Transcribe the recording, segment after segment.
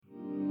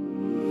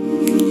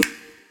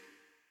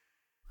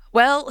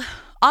Well,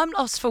 I'm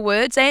lost for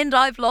words and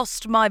I've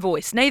lost my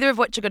voice, neither of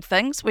which are good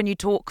things when you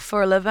talk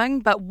for a living.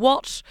 But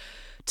what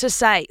to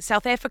say?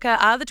 South Africa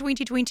are the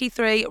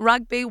 2023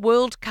 Rugby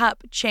World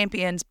Cup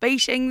champions,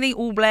 beating the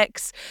All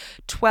Blacks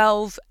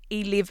 12-11.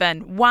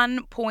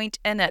 1 point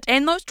in it.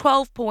 And those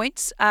 12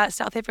 points,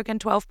 South African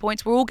 12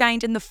 points, were all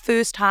gained in the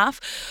first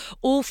half,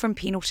 all from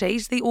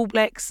penalties. The All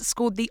Blacks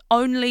scored the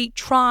only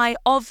try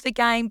of the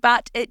game,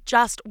 but it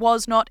just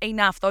was not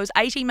enough. Those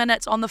 80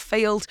 minutes on the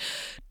field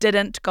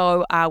didn't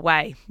go our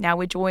way. Now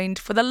we're joined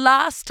for the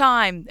last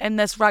time in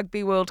this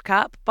Rugby World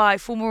Cup by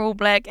former All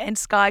Black and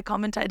Sky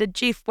commentator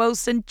Jeff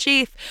Wilson.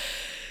 Jeff,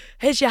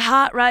 has your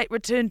heart rate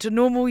returned to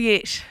normal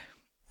yet?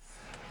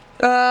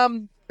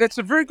 It's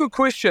a very good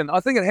question. I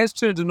think it has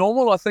turned to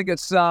normal. I think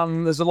it's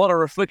there's a lot of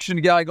reflection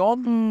going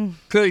on.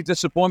 Clearly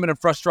disappointment and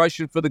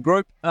frustration for the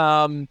group.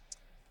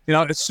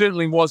 It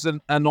certainly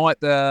wasn't a night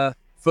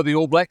for the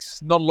All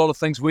Blacks. Not a lot of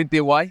things went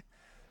their way.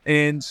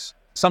 And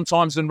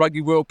sometimes in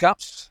Rugby World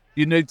Cups,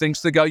 you need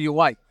things to go your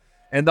way.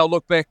 And they'll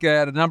look back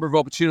at a number of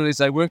opportunities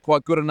they weren't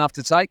quite good enough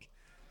to take.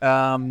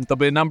 There'll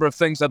be a number of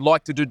things they'd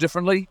like to do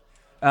differently.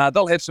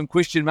 They'll have some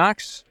question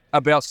marks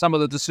about some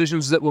of the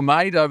decisions that were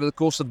made over the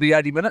course of the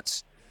 80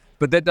 minutes.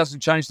 But that doesn't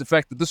change the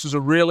fact that this was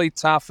a really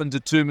tough and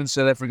determined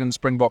South African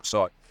Springbok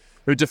side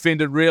who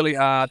defended really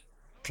hard,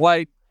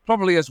 played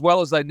probably as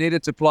well as they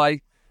needed to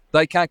play.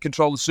 They can't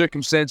control the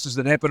circumstances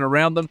that happen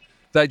around them.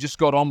 They just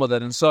got on with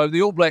it. And so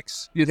the All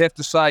Blacks, you'd have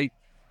to say,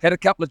 had a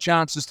couple of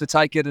chances to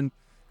take it and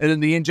in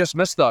the end just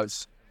missed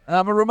those.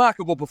 A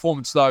remarkable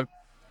performance, though.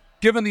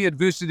 Given the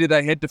adversity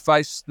they had to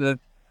face, the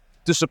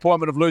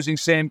disappointment of losing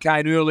Sam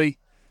Cane early,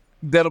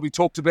 that'll be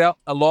talked about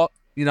a lot.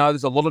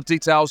 There's a lot of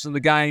details in the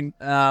game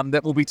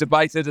that will be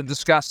debated and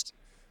discussed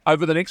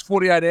over the next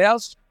 48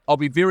 hours. I'll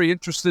be very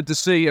interested to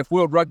see if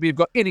World Rugby have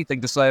got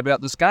anything to say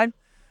about this game,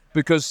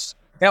 because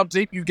how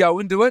deep you go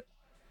into it,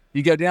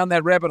 you go down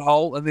that rabbit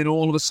hole, and then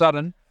all of a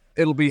sudden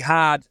it'll be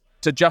hard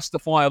to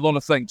justify a lot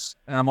of things.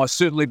 I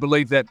certainly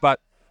believe that, but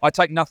I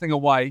take nothing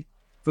away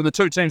from the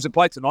two teams that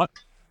played tonight.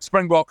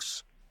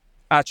 Springboks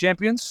are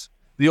champions.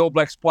 The All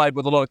Blacks played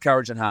with a lot of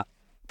courage and heart.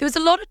 There was a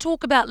lot of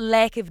talk about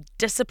lack of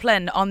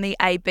discipline on the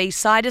AB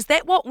side. Is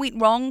that what went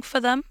wrong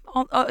for them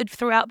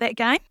throughout that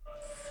game?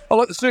 Well,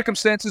 look, the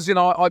circumstances,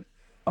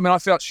 I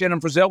felt Shannon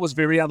Frizzell was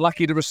very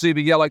unlucky to receive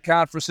a yellow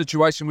card for a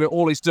situation where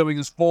all he's doing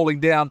is falling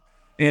down,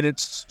 and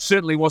it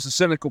certainly was a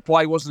cynical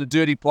play, wasn't a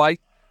dirty play,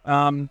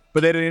 but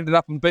that ended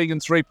up in being in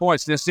 3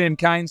 points. Now, Sam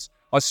Cane's,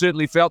 I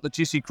certainly felt that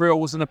Jesse Creel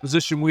was in a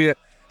position where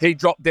he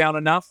dropped down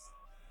enough.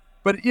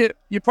 But yeah,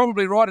 you're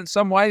probably right in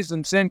some ways,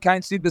 and Sam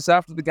Cane said this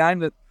after the game,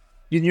 that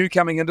you knew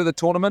coming into the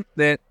tournament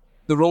that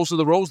the rules are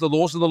the rules, the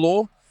laws are the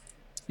law.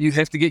 You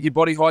have to get your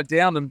body height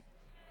down. And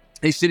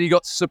he said he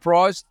got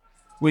surprised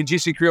when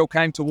Jesse Creel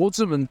came towards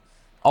him, and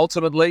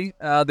ultimately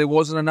there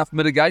wasn't enough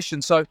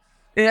mitigation. So,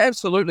 yeah,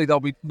 absolutely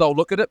they'll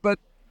look at it, but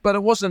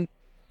it wasn't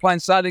plain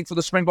sailing for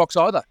the Springboks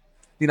either.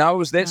 It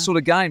was that sort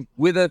of game.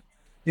 Weather,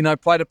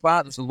 played a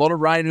part. There's a lot of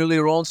rain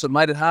earlier on, so it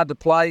made it hard to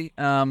play.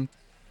 I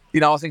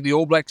think the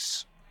All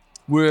Blacks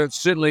were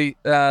certainly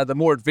the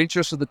more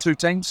adventurous of the two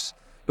teams.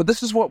 But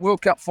this is what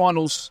World Cup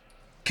finals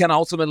can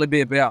ultimately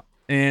be about.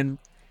 And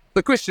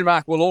the question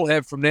mark we'll all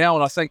have from now,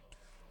 and I think,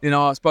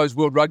 I suppose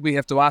World Rugby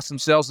have to ask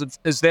themselves,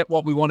 is that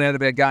what we want out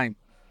of our game?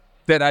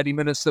 That 80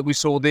 minutes that we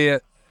saw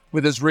there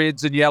with his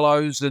reds and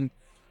yellows and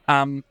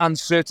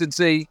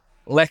uncertainty,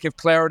 lack of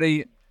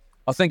clarity.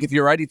 I think if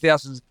you're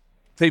 80,000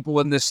 people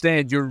in this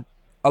stand, you're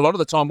a lot of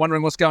the time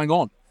wondering what's going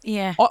on.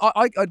 Yeah.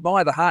 I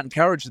admire the heart and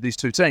courage of these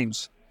two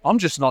teams. I'm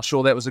just not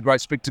sure that was a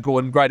great spectacle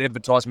and great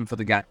advertisement for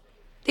the game.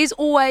 There's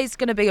always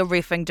going to be a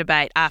reffing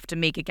debate after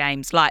mega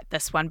games like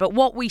this one, but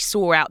what we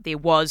saw out there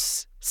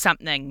was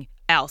something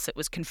else. It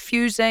was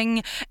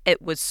confusing,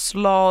 it was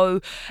slow.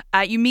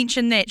 You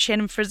mentioned that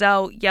Shannon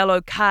Frizzell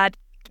yellow card.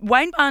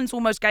 Wayne Barnes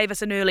almost gave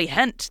us an early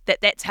hint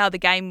that that's how the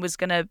game was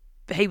going to,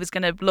 he was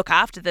going to look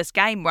after this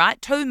game,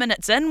 right? 2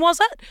 minutes in, was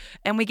it?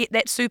 And we get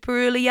that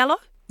super early yellow?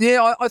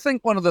 Yeah, I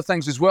think one of the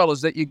things as well is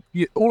that you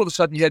all of a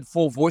sudden you had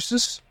four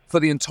voices for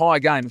the entire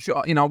game.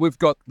 We've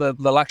got the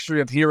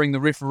luxury of hearing the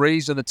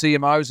referees and the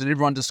TMOs and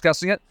everyone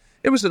discussing it.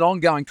 It was an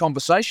ongoing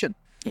conversation.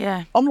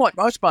 Yeah. I'm like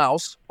most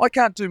males. I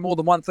can't do more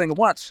than one thing at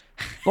once.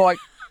 They're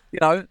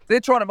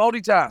trying to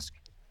multitask.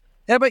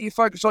 How about you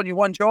focus on your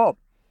one job?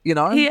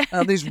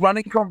 These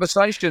running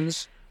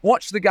conversations,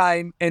 watch the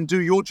game and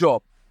do your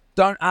job.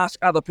 Don't ask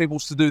other people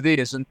to do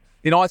theirs. And,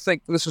 I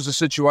think this was a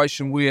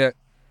situation where,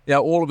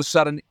 all of a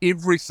sudden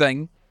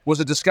everything was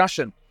a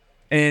discussion.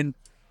 And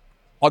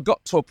I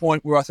got to a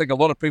point where I think a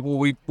lot of people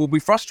will be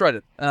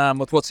frustrated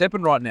with what's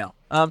happened right now.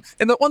 And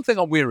the one thing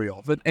I'm wary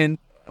of, and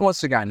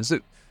once again, is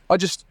that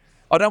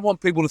I don't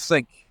want people to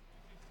think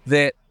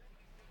that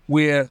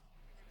we're,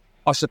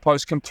 I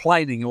suppose,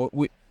 complaining or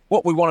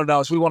what we want to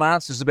know is we want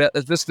answers about,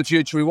 is this the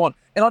future we want?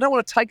 And I don't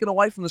want to take it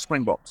away from the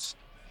Springboks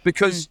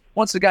because,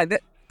 once again,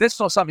 that's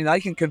not something they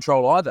can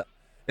control either.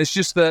 It's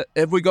just that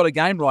have we got a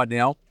game right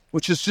now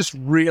which is just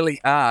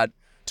really hard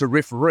to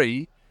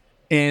referee,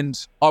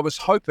 And I was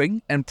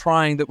hoping and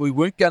praying that we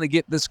weren't going to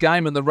get this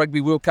game in the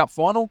Rugby World Cup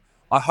final.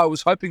 I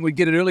was hoping we'd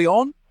get it early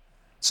on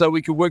so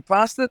we could work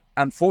past it.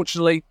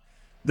 Unfortunately,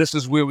 this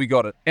is where we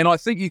got it. And I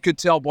think you could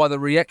tell by the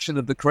reaction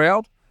of the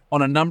crowd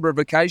on a number of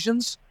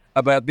occasions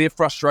about their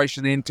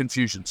frustration and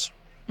confusions.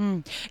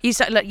 You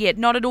say, look,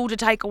 not at all to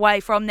take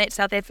away from that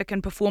South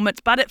African performance,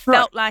 but it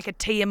felt like a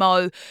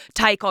TMO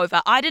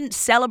takeover. I didn't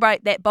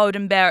celebrate that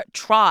Beauden Barrett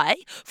try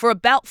for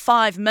about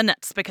 5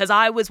 minutes because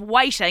I was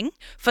waiting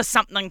for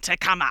something to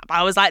come up.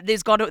 I was like,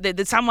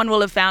 someone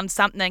will have found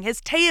something. Has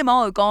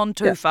TMO gone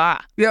too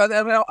far? Yeah,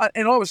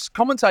 and I was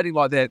commentating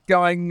like that,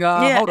 going,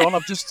 hold on,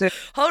 I've just said...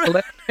 Hold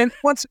on. And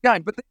once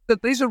again, but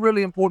these are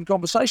really important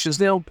conversations.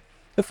 Now,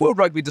 if World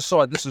Rugby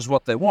decide this is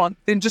what they want,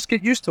 then just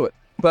get used to it.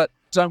 But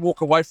don't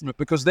walk away from it,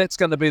 because that's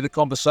going to be the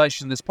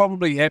conversation that's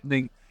probably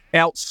happening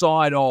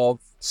outside of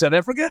South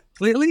Africa,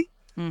 clearly.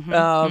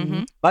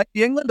 Maybe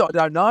England, I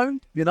don't know,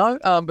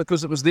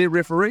 because it was their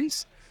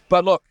referees.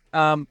 But look,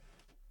 I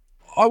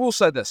will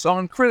say this. I'm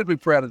incredibly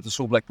proud of this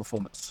All Black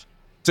performance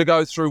to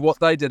go through what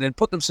they did and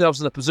put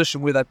themselves in a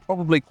position where they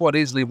probably quite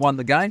easily won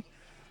the game.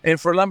 And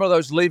for a number of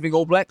those leaving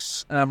All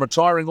Blacks,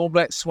 retiring All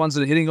Blacks, ones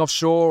that are heading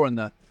offshore,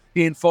 and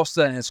Ian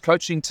Foster and his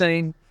coaching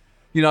team,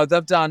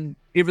 they've done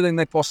everything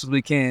they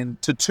possibly can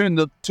to turn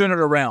it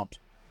around.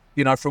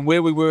 From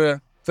where we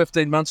were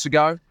 15 months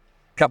ago, a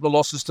couple of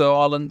losses to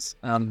Ireland,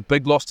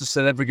 big loss to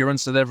South Africa in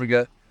South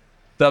Africa.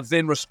 They've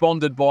then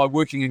responded by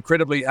working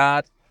incredibly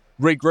hard,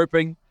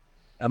 regrouping,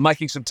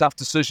 making some tough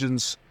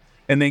decisions,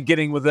 and then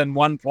getting within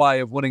one play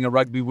of winning a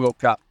Rugby World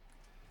Cup.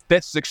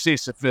 That's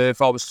success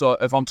if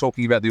I'm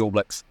talking about the All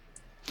Blacks.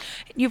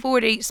 You've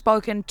already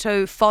spoken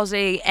to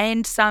Fozzie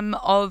and some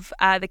of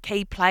the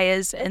key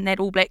players in that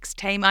All Blacks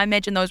team. I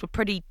imagine those were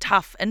pretty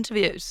tough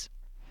interviews.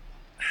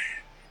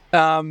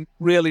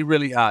 Really,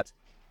 really hard.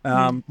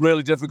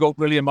 Really difficult,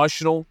 really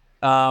emotional.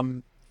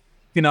 Look,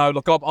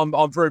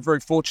 I'm very,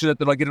 very fortunate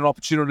that I get an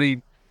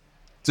opportunity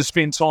to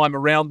spend time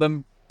around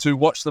them, to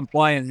watch them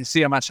play and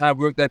see how much hard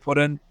work they put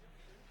in.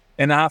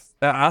 And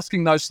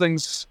asking those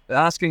things,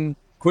 asking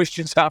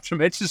questions after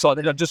matches like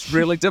that are just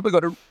really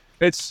difficult.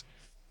 It's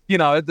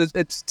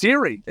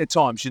teary at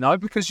times,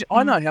 because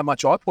I know how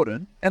much I put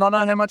in, and I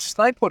know how much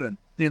they put in.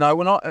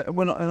 When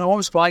I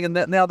was playing, and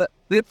now that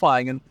they're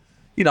playing, and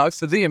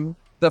for them,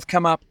 they've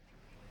come up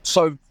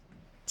so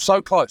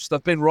close.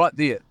 They've been right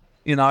there,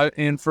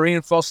 And for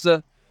Ian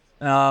Foster,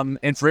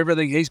 and for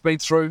everything he's been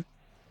through,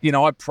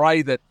 I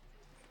pray that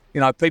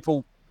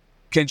people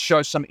can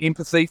show some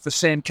empathy for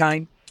Sam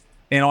Cane,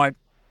 and I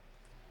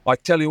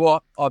tell you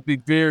what, I'd be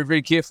very,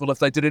 very careful if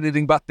they did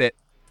anything but that.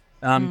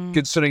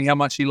 Considering how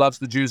much he loves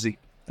the jersey.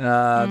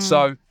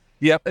 So,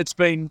 yeah, it's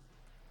been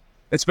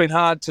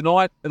hard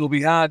tonight. It'll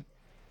be hard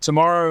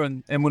tomorrow,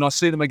 and when I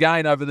see them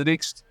again over the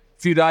next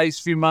few days,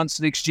 few months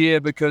next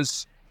year,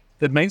 because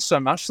it means so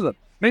much to them.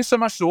 It means so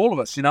much to all of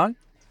us,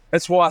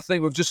 That's why I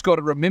think we've just got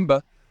to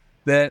remember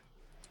that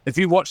if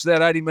you watch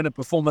that 80-minute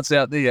performance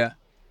out there,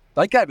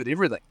 they gave it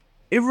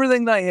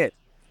everything they had,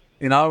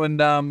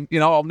 and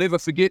I'll never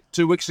forget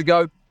 2 weeks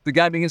ago, the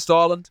game against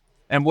Ireland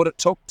and what it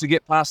took to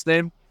get past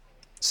them.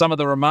 Some of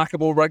the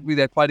remarkable rugby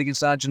they played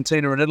against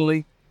Argentina and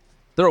Italy.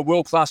 They're a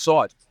world-class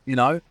side,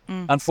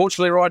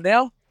 Unfortunately, right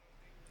now,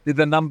 they're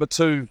the number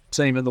 2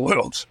 team in the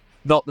world,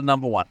 not the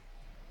number 1.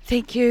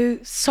 Thank you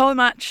so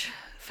much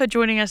for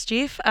joining us,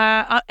 Jeff.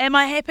 Am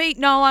I happy?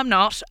 No, I'm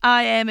not.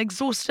 I am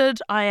exhausted.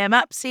 I am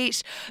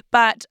upset.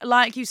 But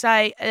like you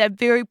say,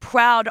 very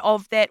proud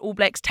of that All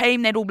Blacks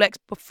team, that All Blacks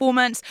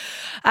performance.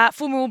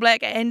 Former All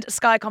Black and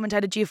Sky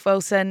commentator Jeff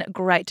Wilson,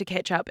 great to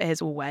catch up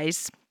as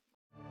always.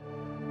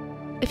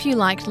 If you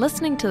liked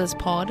listening to this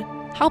pod,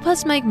 help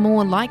us make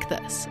more like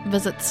this.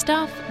 Visit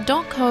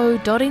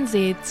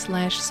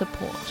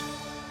stuff.co.nz/support.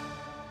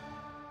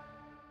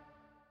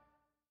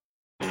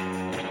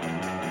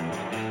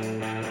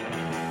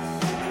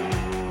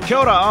 Kia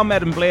ora, I'm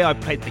Adam Blair. I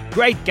played the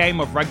great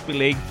game of rugby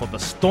league for the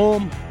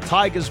Storm,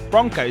 Tigers,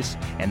 Broncos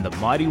and the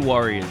Mighty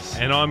Warriors.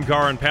 And I'm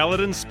Goran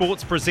Paladin,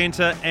 sports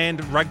presenter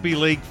and rugby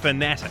league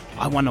fanatic.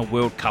 I won a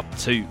World Cup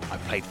too. I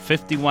played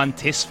 51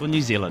 tests for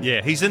New Zealand.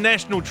 Yeah, he's a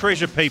national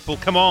treasure, people.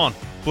 Come on.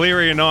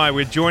 Blairy and I,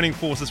 we're joining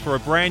forces for a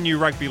brand new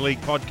rugby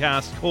league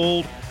podcast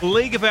called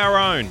League of Our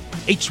Own.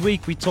 Each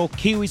week we talk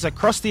Kiwis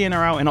across the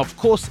NRL and of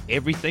course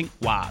everything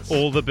was.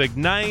 All the big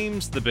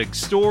names, the big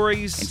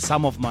stories. And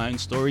some of my own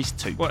stories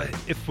too. Well,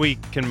 if we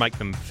can make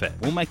them fit.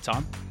 We'll make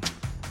time.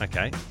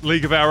 Okay.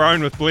 League of Our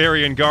Own with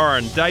Blairy and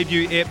Goran.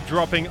 Debut ep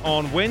dropping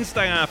on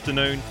Wednesday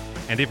afternoon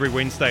and every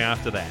Wednesday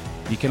after that.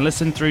 You can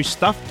listen through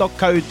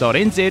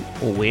stuff.co.nz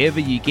or wherever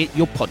you get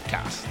your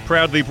podcasts.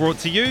 Proudly brought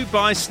to you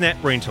by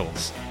Snap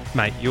Rentals.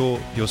 Mate, your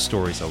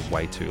stories are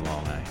way too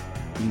long, eh?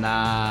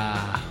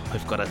 Nah,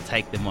 we've got to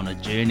take them on a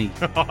journey.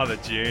 Oh, the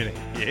journey.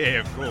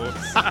 Yeah, of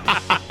course.